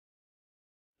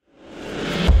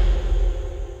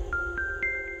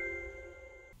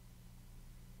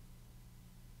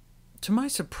To my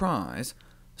surprise,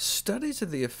 studies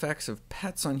of the effects of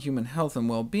pets on human health and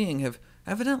well-being have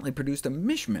evidently produced a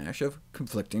mishmash of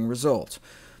conflicting results.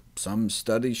 Some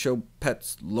studies show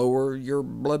pets lower your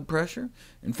blood pressure,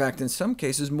 in fact, in some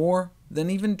cases more than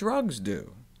even drugs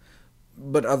do.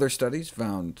 But other studies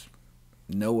found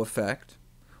no effect,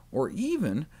 or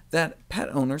even that pet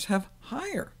owners have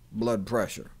higher blood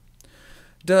pressure.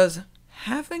 Does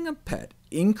having a pet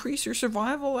increase your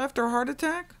survival after a heart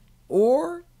attack,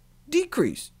 or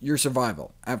decrease your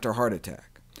survival after a heart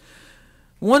attack?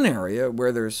 One area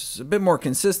where there's a bit more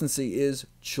consistency is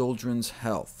children's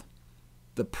health.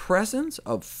 The presence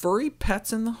of furry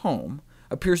pets in the home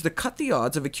appears to cut the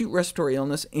odds of acute respiratory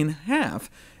illness in half,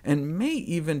 and may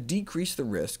even decrease the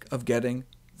risk of getting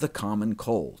the common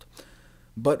cold.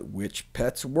 But which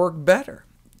pets work better?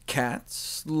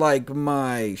 Cats, like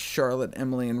my Charlotte,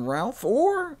 Emily, and Ralph,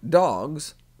 or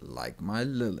dogs, like my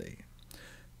Lilly?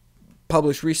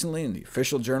 Published recently in the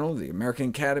official journal of the American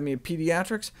Academy of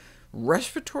Pediatrics,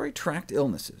 Respiratory tract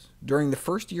illnesses during the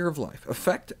first year of life,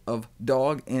 effect of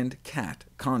dog and cat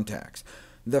contacts.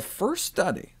 The first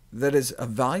study that has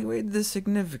evaluated the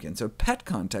significance of pet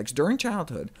contacts during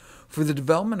childhood for the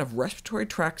development of respiratory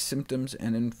tract symptoms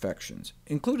and infections,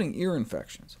 including ear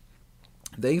infections.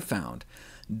 They found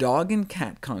dog and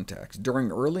cat contacts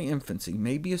during early infancy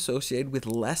may be associated with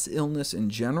less illness in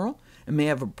general, and may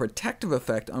have a protective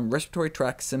effect on respiratory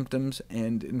tract symptoms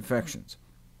and infections.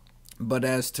 But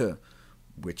as to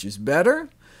which is better,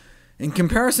 in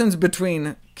comparisons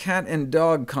between cat and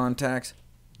dog contacts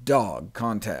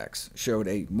showed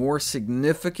a more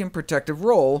significant protective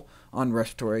role on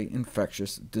respiratory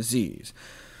infectious disease.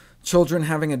 Children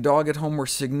having a dog at home were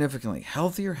significantly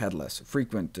healthier, had less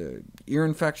frequent ear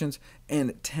infections,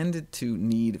 and tended to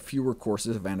need fewer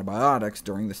courses of antibiotics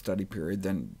during the study period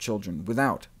than children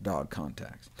without dog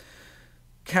contacts.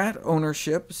 Cat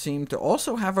ownership seemed to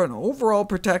also have an overall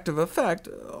protective effect,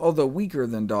 although weaker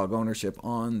than dog ownership,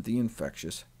 on the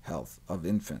infectious health of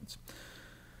infants.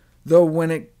 Though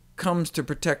when it comes to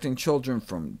protecting children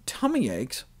from tummy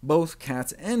aches, both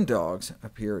cats and dogs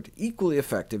appeared equally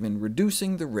effective in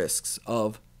reducing the risks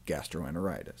of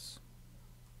gastroenteritis.